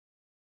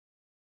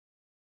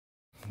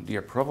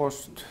Dear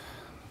Provost,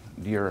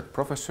 dear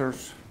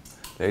professors,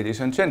 ladies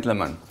and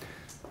gentlemen.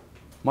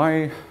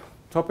 My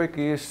topic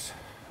is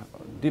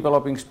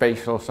developing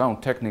spatial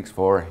sound techniques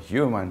for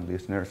human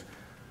listeners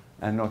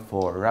and not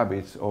for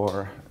rabbits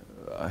or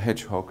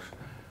hedgehogs.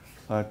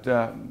 But,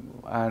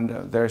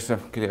 and there's a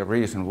clear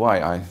reason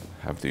why I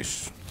have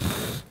this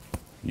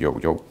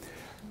yo-yo.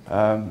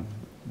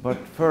 But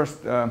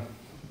first,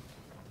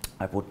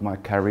 I put my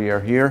career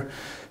here.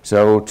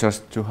 So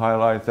just to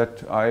highlight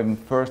that I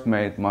first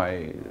made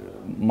my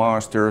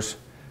master's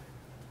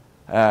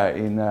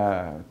in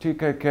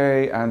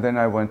TKK, and then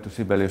I went to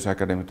Sibelius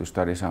Academy to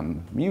study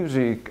some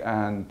music,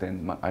 and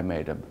then I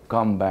made a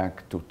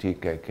comeback to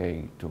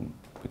TKK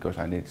because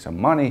I needed some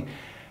money.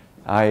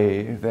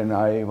 Then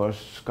I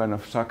was kind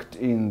of sucked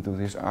into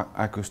this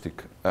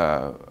acoustic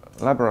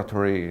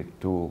laboratory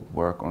to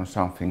work on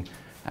something,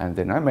 and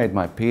then I made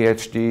my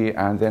PhD,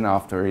 and then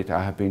after it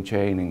I have been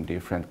chaining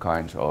different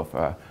kinds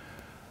of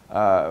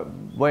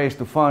ways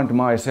to fund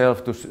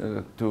myself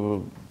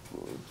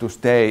to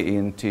stay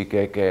in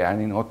TKK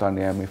and in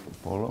Otaniemi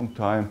for a long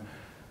time,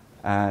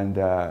 and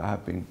I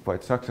have been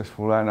quite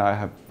successful, and I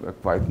have a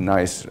quite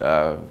nice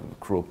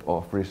group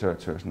of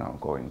researchers now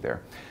going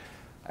there.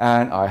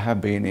 And I have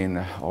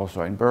been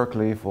also in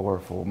Berkeley for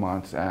 4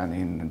 months and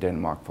in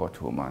Denmark for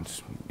 2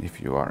 months,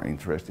 if you are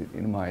interested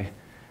in my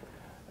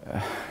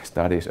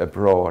studies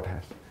abroad,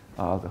 as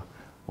Aalto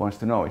wants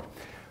to know it.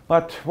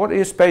 But what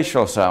is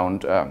spatial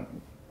sound?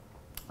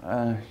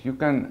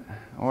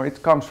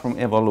 It comes from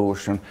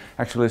evolution.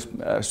 Actually,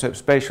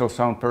 spatial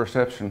sound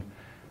perception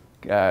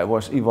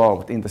was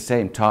evolved in the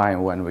same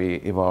time when we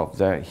evolved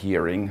the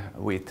hearing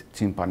with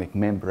tympanic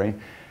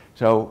membrane.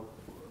 So,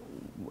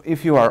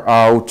 if you are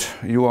out,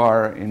 you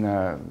are in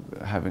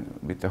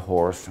with the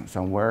horse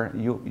somewhere.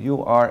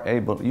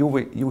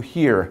 You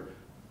hear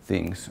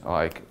things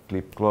like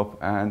clip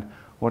clop and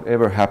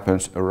whatever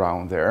happens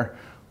around there.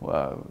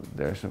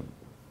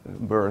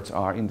 Birds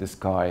are in the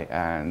sky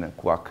and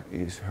quack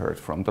is heard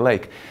from the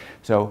lake.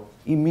 So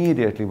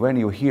immediately when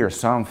you hear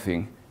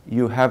something,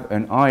 you have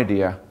an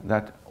idea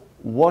that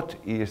what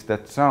is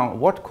that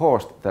sound, what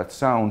caused that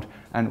sound,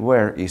 and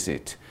where is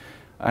it.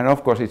 And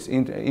of course it's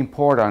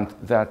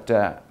important that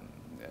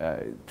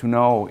to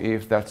know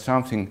if that's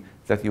something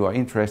that you are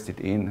interested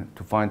in,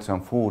 to find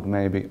some food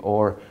maybe,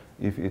 or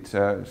if it's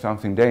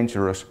something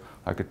dangerous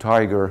like a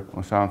tiger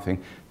or something,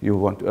 you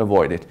want to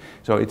avoid it.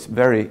 So it's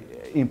very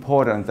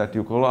important that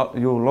you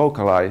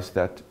localize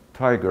that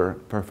tiger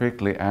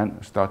perfectly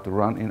and start to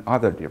run in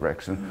other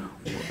direction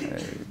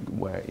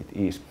where it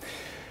is.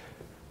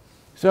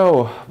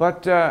 So,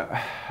 but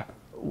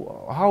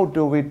how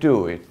do we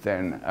do it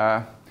then?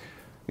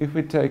 If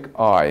we take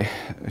eye,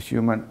 a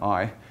human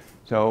eye,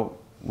 so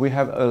we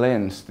have a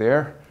lens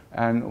there,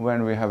 and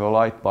when we have a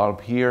light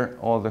bulb here,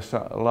 all the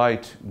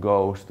light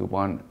goes to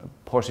one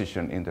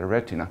position in the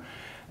retina.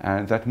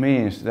 And that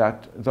means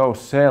that those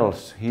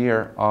cells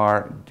here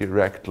are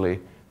directly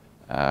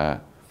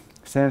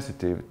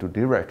sensitive to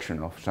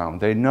direction of sound.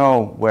 They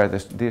know where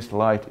this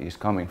light is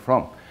coming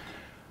from.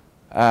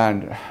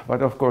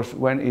 But of course,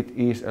 when it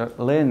is a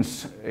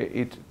lens,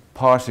 it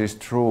passes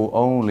through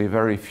only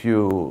very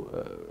few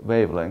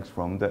wavelengths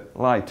from the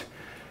light.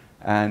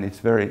 And it's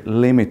very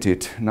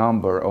limited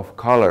number of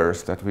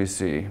colors that we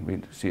see.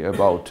 We see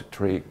about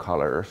 3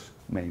 colors,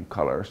 main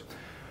colors.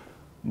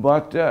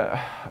 But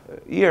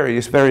ear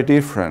is very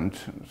different.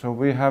 So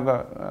we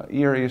have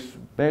ear is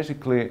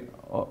basically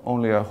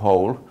only a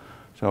hole.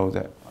 So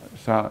the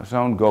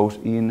sound goes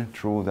in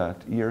through that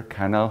ear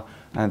canal,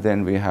 and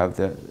then we have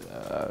the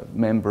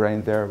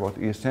membrane there, what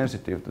is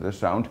sensitive to the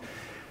sound.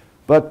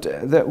 But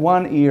the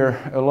one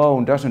ear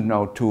alone doesn't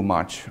know too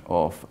much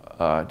of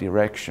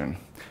direction,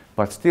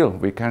 but still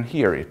we can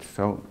hear it.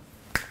 So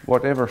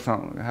whatever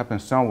sound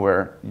happens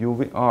somewhere,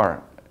 you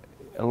are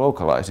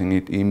localizing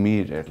it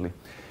immediately.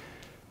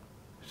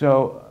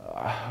 So,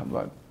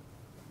 but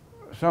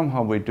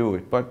somehow we do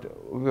it. But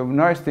the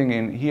nice thing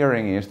in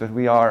hearing is that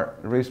we are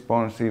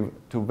responsive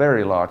to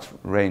very large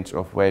range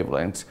of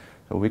wavelengths.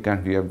 So we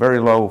can hear very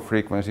low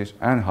frequencies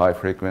and high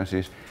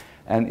frequencies.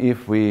 And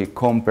if we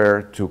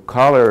compare to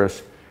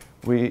colors,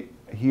 we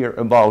hear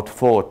about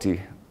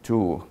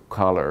 42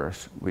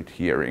 colors with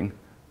hearing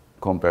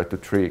compared to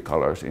 3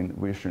 colors in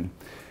vision.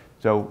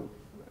 So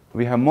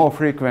we have more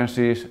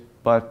frequencies,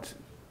 but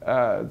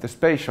the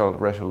spatial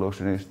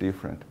resolution is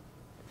different.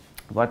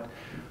 But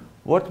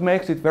what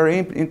makes it very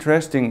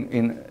interesting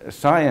in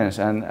science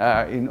and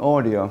in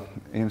audio,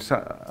 in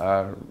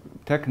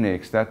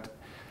techniques, that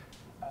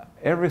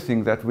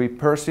everything that we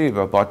perceive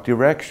about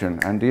direction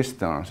and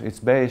distance is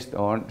based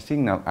on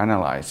signal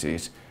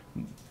analysis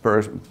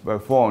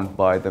performed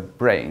by the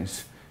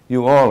brains.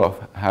 You all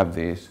have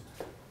these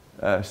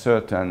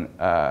certain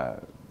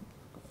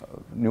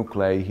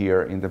nuclei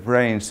here in the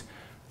brains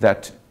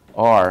that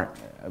are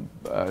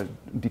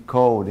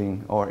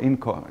decoding or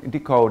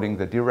decoding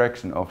the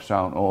direction of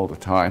sound all the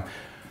time.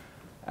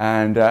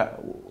 And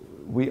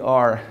we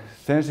are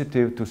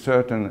sensitive to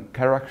certain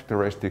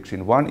characteristics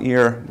in one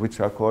ear, which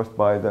are caused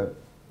by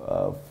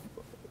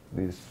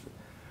these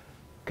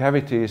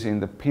cavities in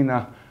the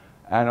pinna,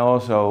 and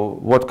also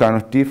what kind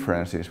of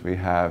differences we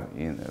have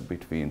in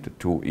between the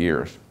two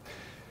ears.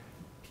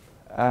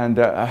 And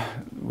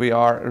we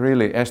are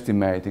really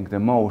estimating the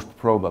most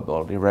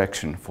probable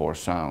direction for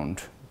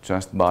sound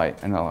just by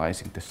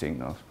analyzing the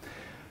signals.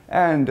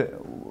 And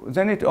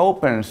then it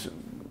opens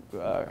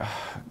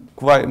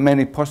quite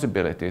many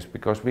possibilities,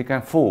 because we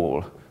can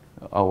fool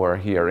our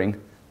hearing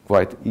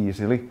quite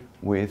easily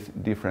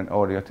with different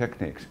audio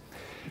techniques.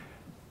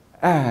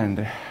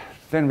 And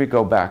then we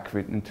go back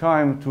in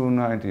time to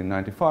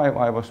 1995.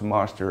 I was a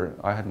master.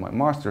 I had my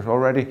master's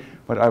already,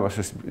 but I was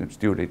a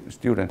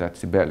student at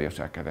Sibelius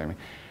Academy,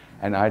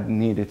 and I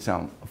needed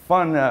some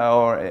fun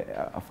or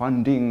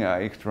funding,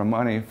 extra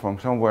money from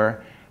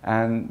somewhere.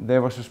 And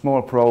there was a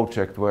small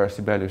project where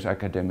Sibelius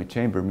Academy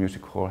Chamber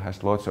Music Hall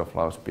has lots of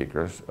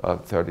loudspeakers,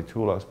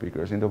 32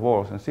 loudspeakers in the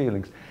walls and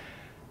ceilings,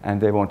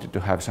 and they wanted to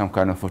have some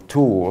kind of a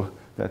tool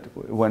that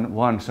when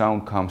one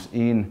sound comes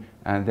in,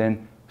 and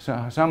then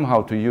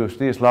somehow to use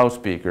these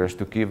loudspeakers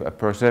to give a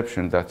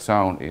perception that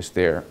sound is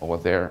there or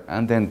there,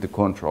 and then to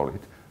control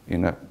it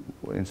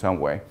in some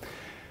way.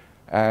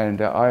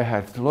 And I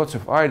had lots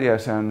of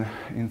ideas and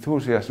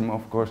enthusiasm,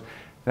 of course,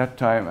 that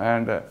time,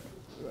 and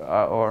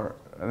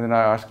then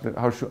I asked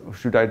how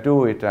should I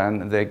do it,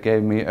 and they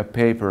gave me a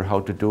paper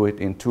how to do it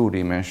in 2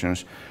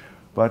 dimensions.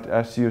 But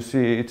as you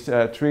see, it's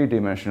a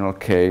 3-dimensional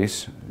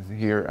case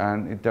here,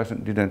 and it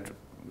didn't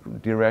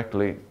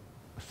directly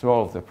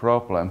solve the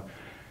problem.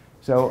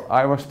 So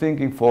I was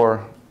thinking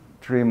for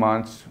 3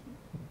 months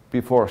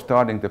before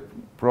starting the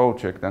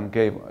project, and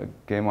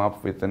came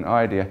up with an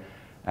idea,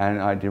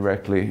 and I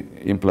directly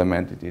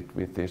implemented it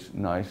with this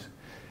nice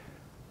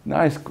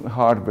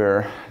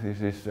hardware.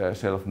 This is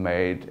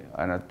self-made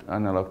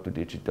analog to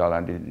digital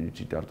and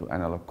digital to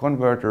analog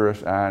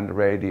converters, and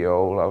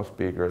radio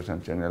loudspeakers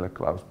and generic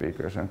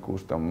loudspeakers and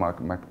custom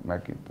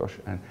Macintosh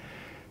and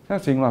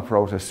signal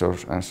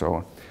processors and so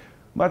on.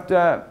 But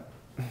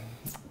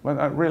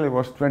I really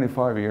was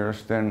 25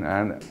 years then,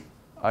 and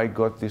I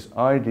got this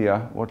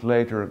idea, what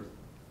later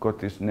got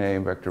this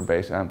name,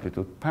 vector-based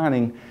amplitude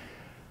panning.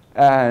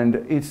 And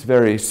it's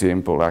very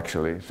simple,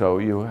 actually. So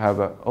you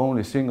have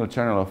only single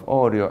channel of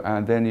audio,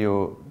 and then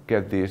you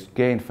get these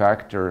gain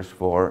factors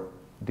for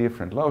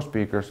different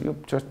loudspeakers. You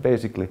just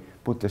basically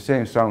put the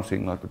same sound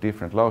signal to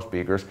different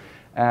loudspeakers,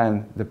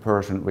 and the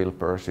person will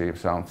perceive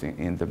something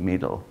in the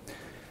middle.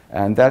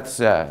 And that's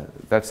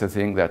the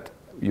thing that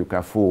you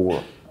can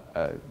fool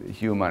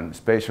human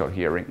spatial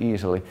hearing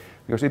easily,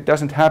 because it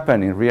doesn't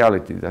happen in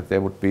reality that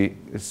there would be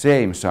the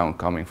same sound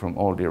coming from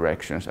all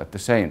directions at the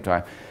same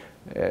time.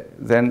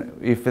 Then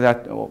if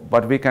that,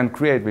 but we can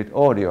create with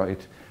audio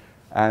it,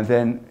 and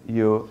then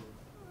you,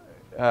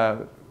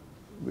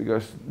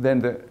 because then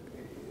the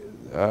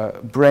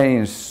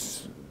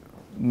brains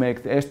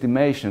make the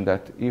estimation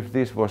that if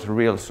this was a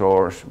real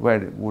source,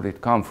 where would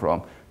it come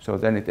from? So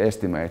then it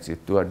estimates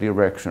it to a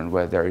direction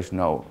where there is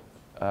no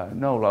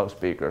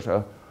loudspeakers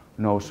or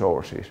no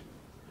sources.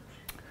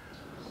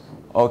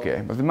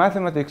 Okay, but the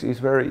mathematics is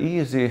very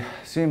easy,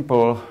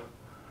 simple.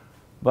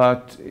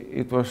 But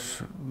it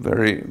was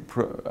very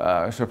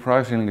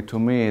surprisingly to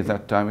me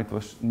that time it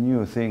was a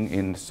new thing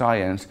in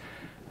science,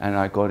 and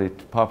I got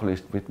it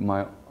published with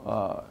my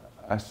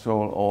as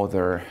sole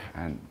author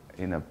and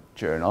in a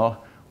journal,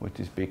 which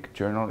is a big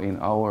journal in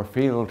our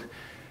field.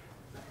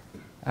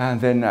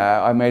 And then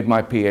I made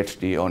my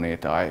PhD on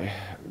it. I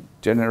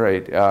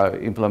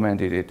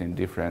implemented it in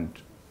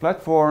different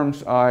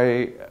platforms.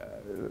 I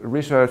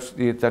researched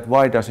it, that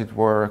why does it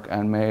work,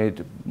 and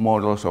made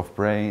models of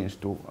brains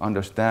to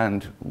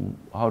understand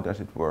how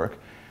does it work.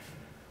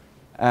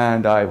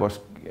 And I was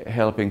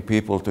helping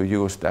people to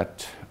use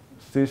that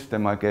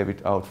system. I gave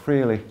it out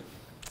freely,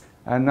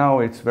 and now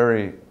it's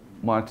very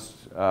much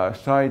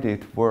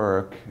cited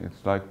work.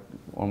 It's like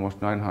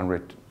almost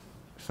 900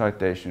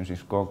 citations in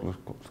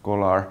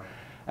Scholar,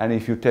 and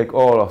if you take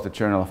all of the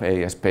Journal of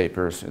AS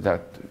papers,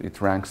 that it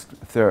ranks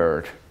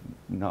 3rd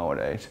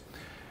nowadays.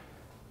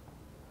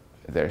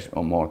 There's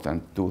more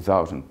than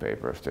 2,000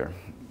 papers there.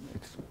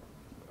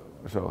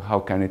 So how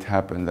can it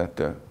happen that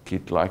a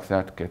kid like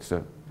that gets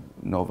a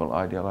novel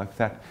idea like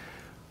that?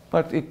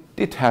 But it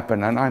did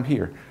happen, and I'm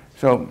here.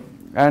 So,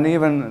 and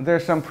even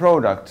there's some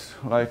products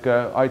like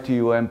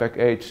ITU MPEG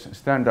H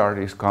standard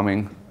is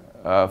coming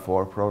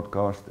for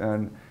broadcast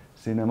and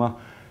cinema,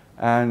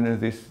 and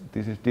this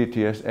is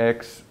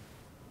DTSX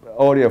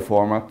audio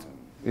format.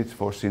 It's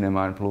for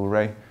cinema and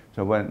Blu-ray.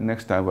 So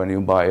next time when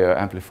you buy an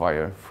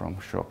amplifier from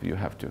shop, you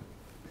have to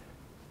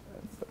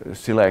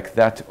select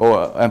that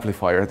or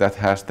amplifier that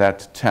has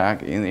that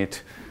tag in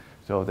it.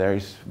 So there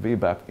is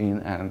VBAP in,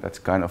 and that's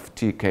kind of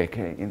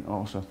TKK in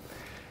also.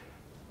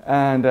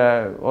 And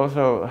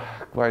also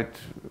quite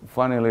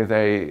funnily,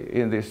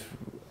 in this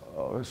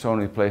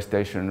Sony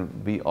PlayStation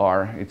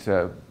VR,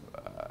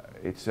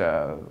 it's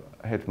a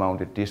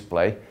head-mounted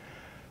display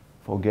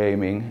for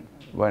gaming.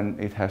 When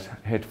it has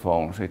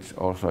headphones, it's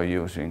also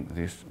using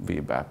this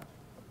VBAP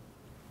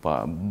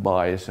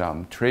by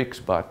some tricks,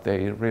 but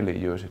they really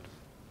use it.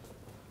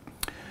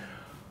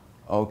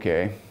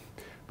 Okay,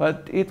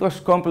 But it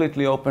was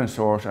completely open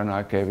source and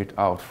I gave it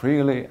out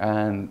freely,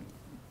 and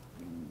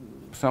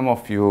some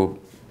of you,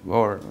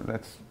 or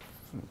let's,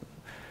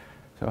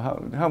 so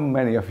how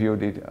many of you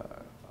did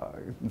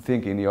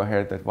think in your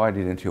head that why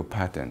didn't you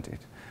patent it?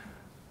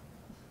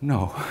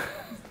 No,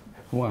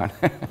 one.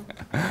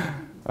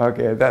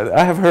 Okay,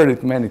 I have heard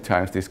it many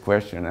times, this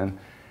question,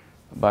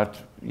 but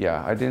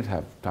yeah, I didn't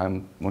have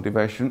time,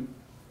 motivation.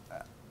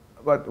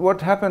 But what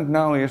happened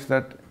now is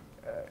that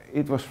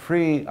it was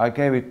free, I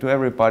gave it to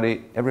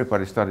everybody,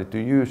 everybody started to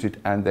use it,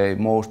 and they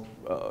most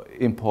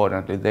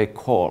importantly, they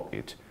call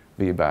it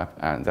VBAP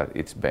and that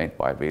it's made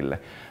by Ville.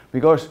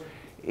 Because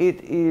it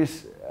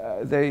is,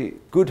 they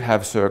could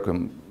have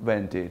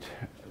circumvented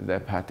the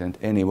patent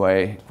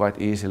anyway quite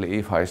easily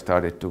if I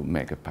started to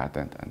make a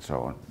patent and so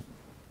on.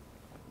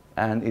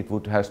 And it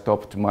would have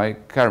stopped my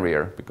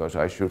career because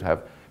I should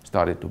have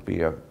started to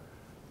be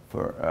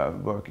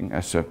working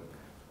as a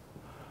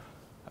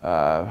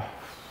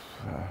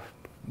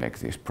make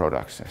these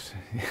products, as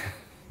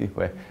if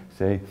I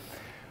say.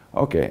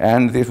 Okay,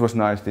 and this was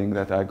nice thing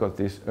that I got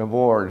this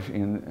award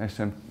in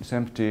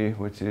SMT,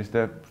 which is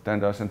the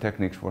Standards and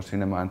Techniques for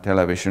Cinema and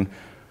Television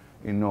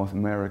in North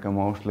America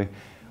mostly.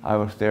 I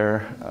was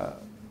there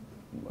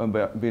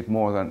a bit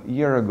more than a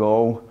year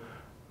ago,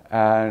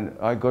 and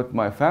I got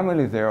my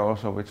family there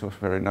also, which was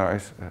very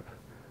nice.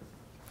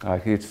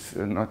 Like it's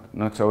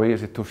not so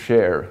easy to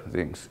share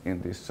things in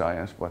this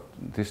science, but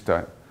this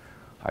time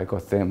I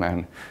got them,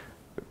 and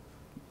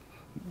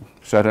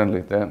suddenly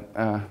the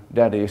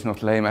daddy is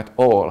not lame at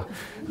all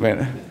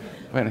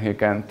when he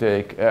can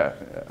take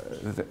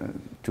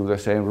to the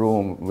same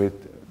room with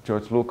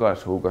George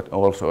Lucas, who got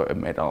also a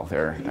medal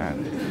there.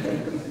 And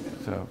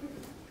so,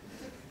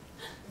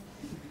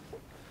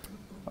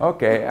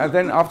 okay, and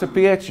then after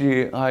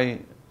PhD I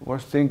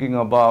was thinking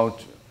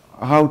about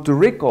how to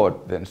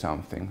record then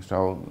something.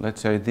 So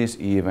let's say this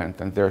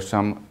event, and there's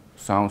some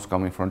sounds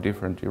coming from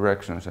different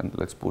directions, and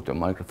let's put a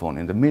microphone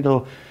in the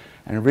middle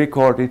and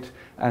record it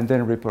and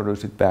then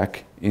reproduce it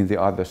back in the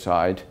other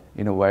side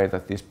in a way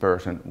that this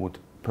person would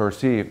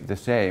perceive the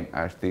same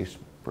as this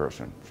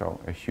person. So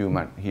a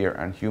human here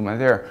and human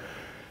there.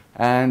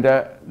 And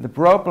the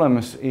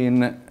problems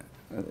in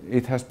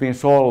it has been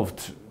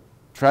solved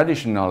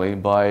traditionally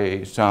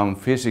by some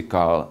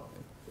physical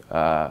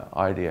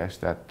ideas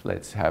that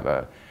let's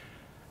have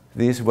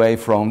this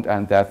wavefront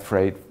and that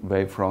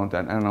wavefront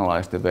and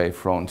analyze the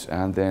wavefronts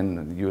and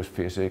then use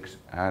physics,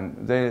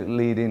 and they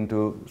lead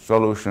into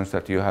solutions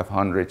that you have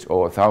hundreds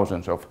or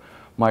thousands of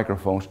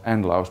microphones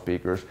and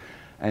loudspeakers,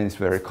 and it's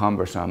very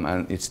cumbersome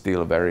and it's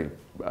still very,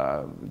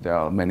 there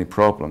are many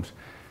problems.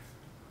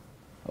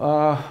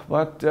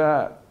 But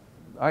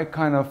I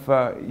kind of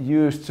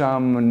used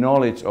some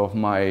knowledge of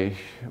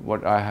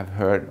what I have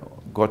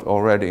got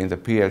already in the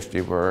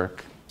PhD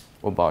work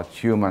about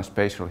human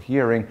spatial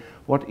hearing.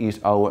 What is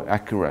our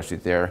accuracy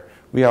there?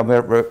 We are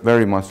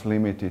very much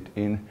limited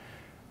in,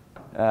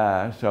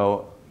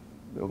 so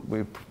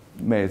we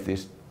made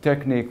this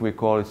technique, we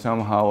call it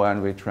somehow,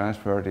 and we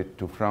transferred it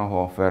to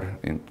Fraunhofer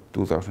in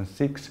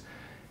 2006.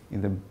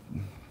 And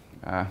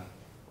I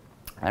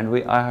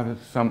have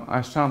some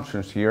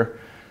assumptions here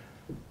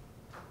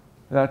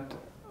that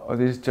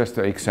this is just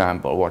an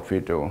example what we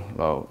do.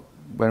 So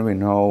when we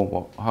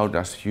know how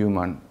does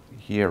human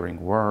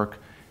hearing work,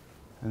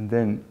 and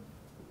then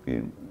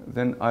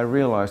I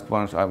realized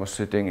once I was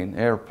sitting in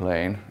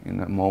airplane in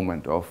a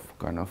moment of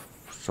kind of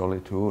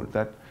solitude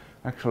that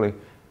actually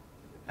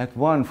at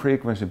one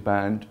frequency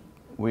band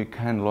we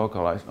can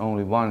localize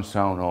only one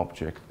sound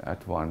object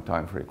at one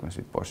time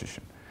frequency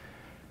position.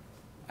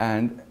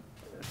 And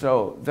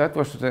so that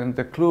was then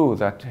the clue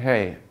that,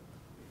 hey,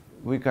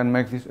 we can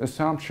make these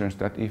assumptions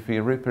that if we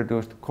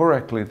reproduce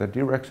correctly the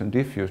direction,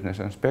 diffuseness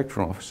and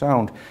spectrum of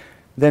sound,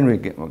 then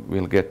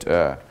we'll get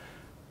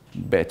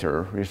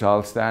better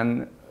results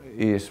than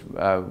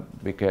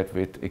we get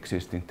with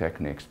existing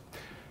techniques.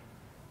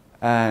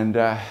 And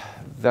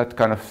that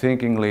kind of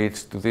thinking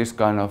leads to this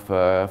kind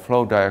of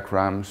flow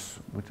diagrams,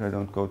 which I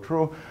don't go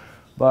through.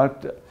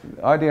 But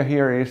the idea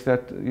here is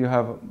that you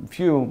have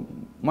few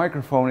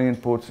microphone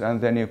inputs,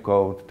 and then you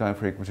go to time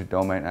frequency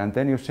domain, and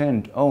then you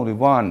send only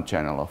one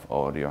channel of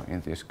audio in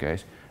this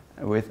case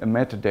with a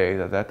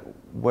metadata that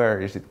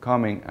where is it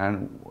coming,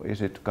 and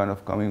is it kind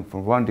of coming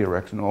from one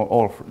direction or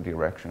all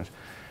directions.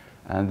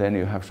 And then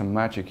you have some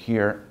magic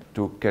here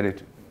to get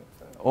it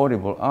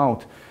audible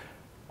out.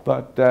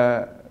 But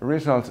the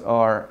results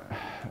are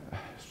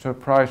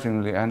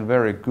surprisingly and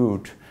very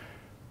good,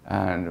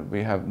 and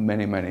we have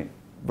many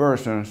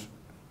versions,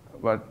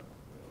 but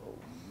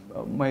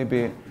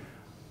maybe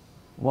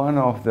one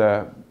of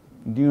the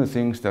new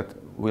things that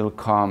will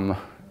come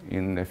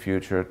in the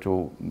future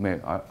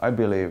I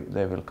believe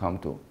they will come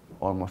to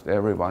almost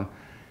everyone,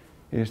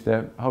 is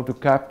how to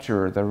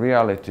capture the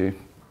reality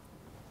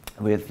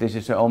with, this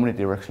is an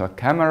omnidirectional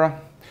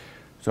camera,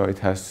 so it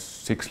has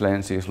 6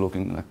 lenses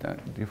looking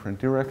at different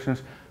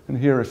directions, and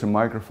here is a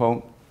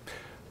microphone,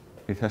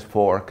 it has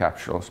 4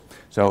 capsules.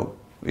 So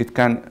it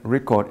can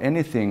record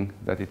anything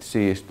that it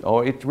sees,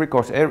 or it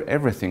records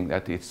everything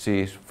that it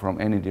sees from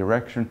any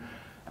direction,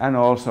 and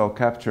also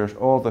captures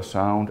all the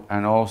sound,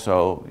 and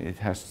also it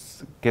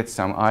gets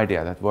some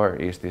idea that where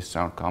is this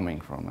sound coming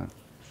from, and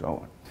so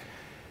on.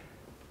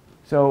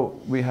 So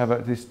we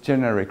have this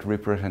generic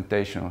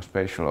representation of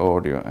spatial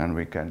audio, and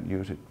we can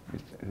use it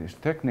with this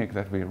technique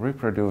that we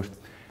reproduced.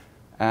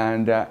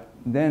 And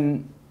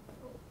then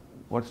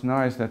what's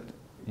nice that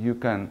you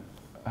can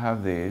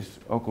have these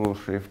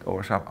Oculus Rift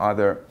or some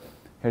other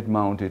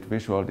head-mounted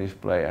visual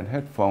display and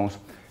headphones,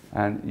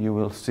 and you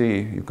will see,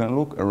 you can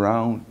look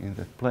around in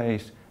the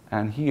place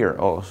and hear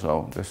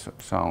also the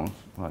sounds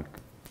like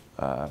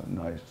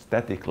nice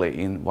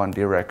statically in one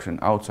direction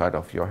outside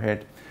of your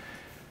head.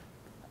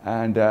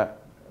 And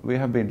we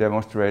have been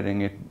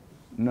demonstrating it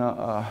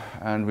now,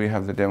 and we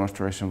have the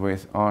demonstration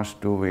with us.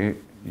 Do we,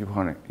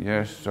 Juhani?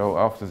 Yes, so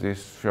after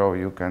this show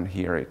you can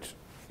hear it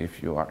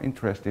if you are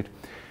interested.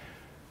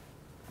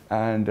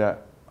 And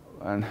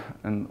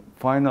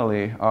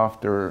finally,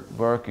 after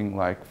working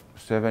like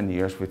 7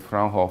 years with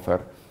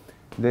Fraunhofer,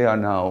 they are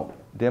now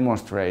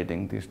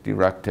demonstrating this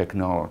direct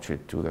technology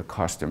to the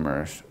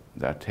customers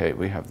that, hey,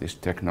 we have this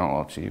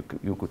technology,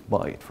 you could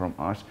buy it from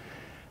us.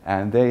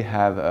 And they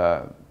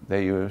have,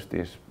 they use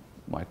this,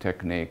 my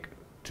technique,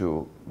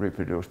 to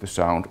reproduce the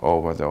sound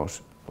over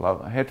those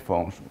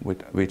headphones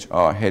which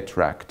are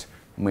head-tracked,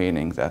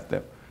 meaning that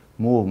the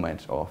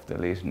movements of the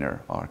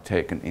listener are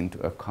taken into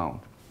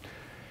account.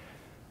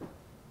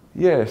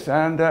 Yes,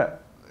 and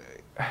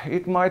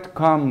it might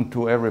come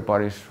to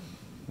everybody's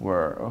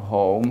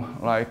home,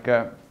 like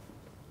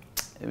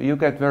you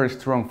get very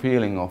strong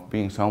feeling of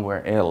being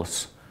somewhere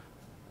else,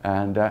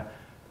 and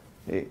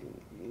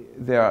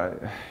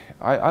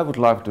I would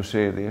love to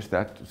see this,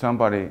 that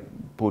somebody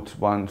puts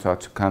one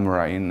such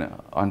camera in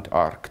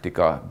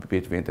Antarctica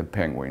between the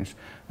penguins,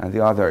 and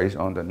the other is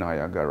on the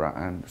Niagara,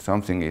 and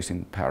something is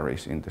in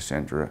Paris in the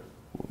center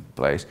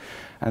place.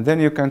 And then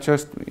you can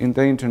just, in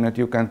the internet,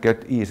 you can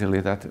get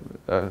easily that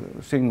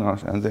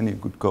signals, and then you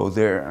could go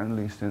there and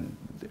listen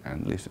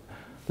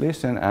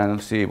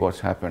and see what's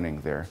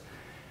happening there.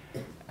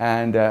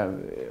 And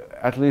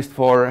at least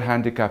for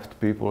handicapped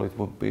people it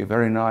would be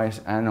very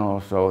nice, and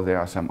also there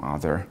are some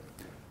other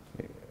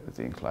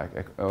things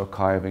like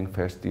archiving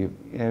festive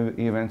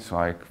events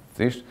like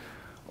this,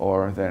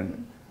 or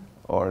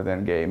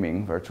then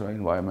gaming, virtual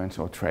environments,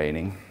 or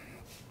training.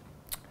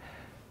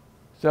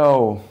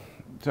 So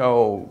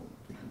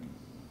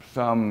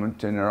some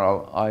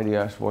general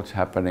ideas what's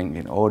happening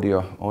in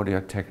audio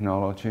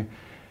technology.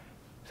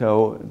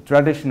 So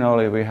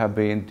traditionally we have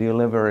been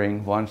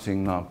delivering one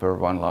signal per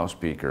one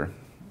loudspeaker.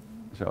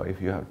 So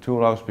if you have 2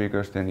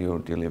 loudspeakers, then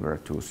you deliver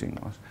 2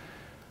 signals.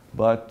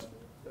 But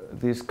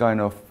this kind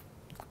of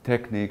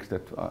techniques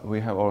that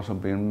we have also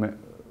been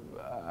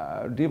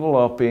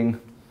developing,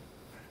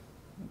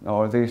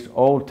 or these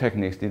old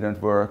techniques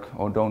didn't work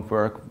or don't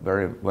work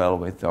very well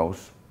with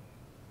those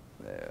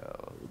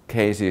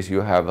cases.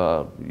 You have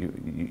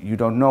you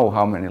don't know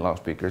how many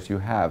loudspeakers you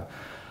have.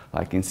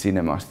 Like in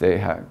cinemas,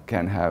 they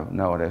can have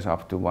nowadays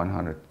up to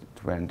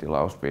 120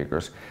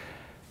 loudspeakers.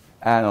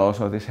 And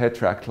also this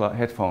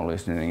headphone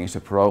listening is a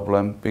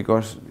problem,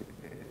 because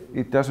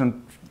it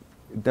doesn't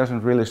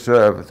really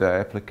serve the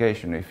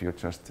application if you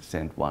just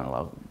send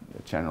one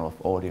channel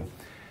of audio.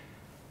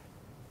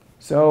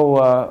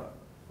 So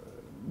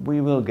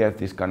we will get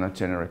this kind of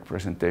generic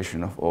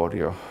presentation of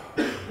audio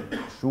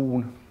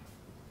soon,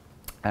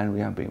 and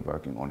we have been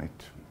working on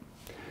it.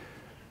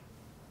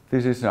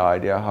 This is the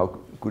idea, how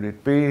could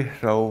it be?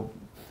 So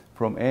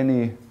from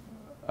any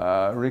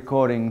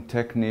recording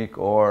technique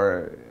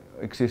or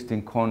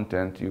existing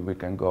content, we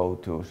can go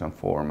to some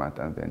format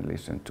and then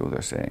listen to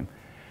the same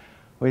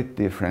with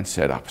different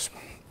setups.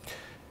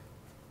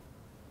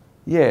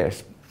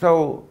 Yes,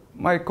 so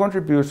my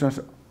contributions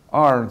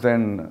are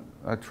then,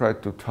 I try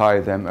to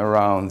tie them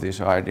around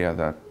this idea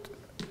that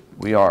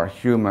we are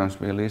humans,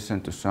 we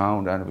listen to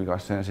sound, and we are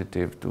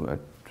sensitive to a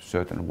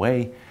certain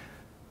way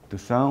to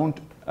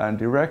sound and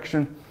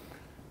direction.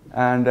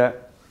 And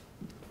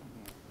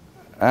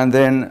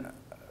then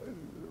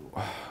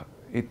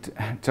it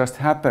just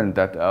happened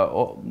that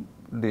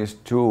these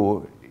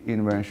 2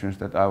 inventions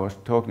that I was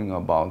talking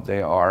about,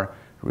 they are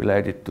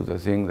related to the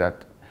thing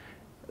that,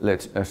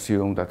 let's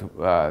assume that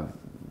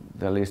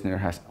the listener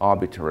has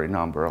arbitrary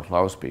number of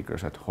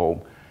loudspeakers at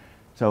home.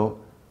 So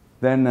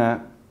then I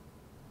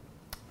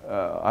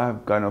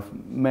have kind of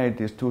made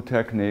these 2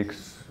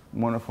 techniques,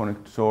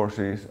 monophonic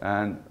sources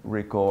and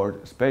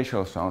record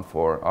spatial sound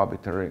for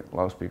arbitrary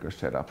loudspeaker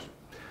setups.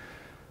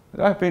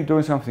 But I've been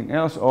doing something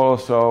else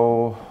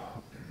also,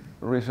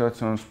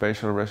 research on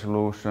spatial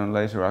resolution,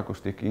 laser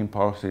acoustic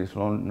impulses,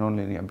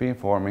 nonlinear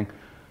beamforming,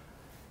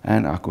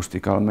 and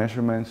acoustical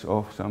measurements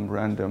of some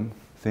random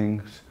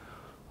things,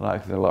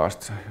 like the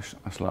last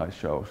slide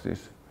shows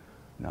this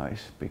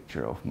nice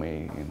picture of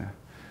me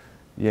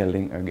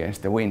yelling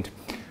against the wind.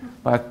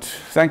 But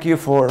thank you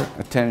for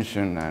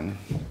attention, and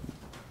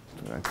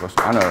it was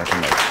an honor to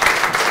make.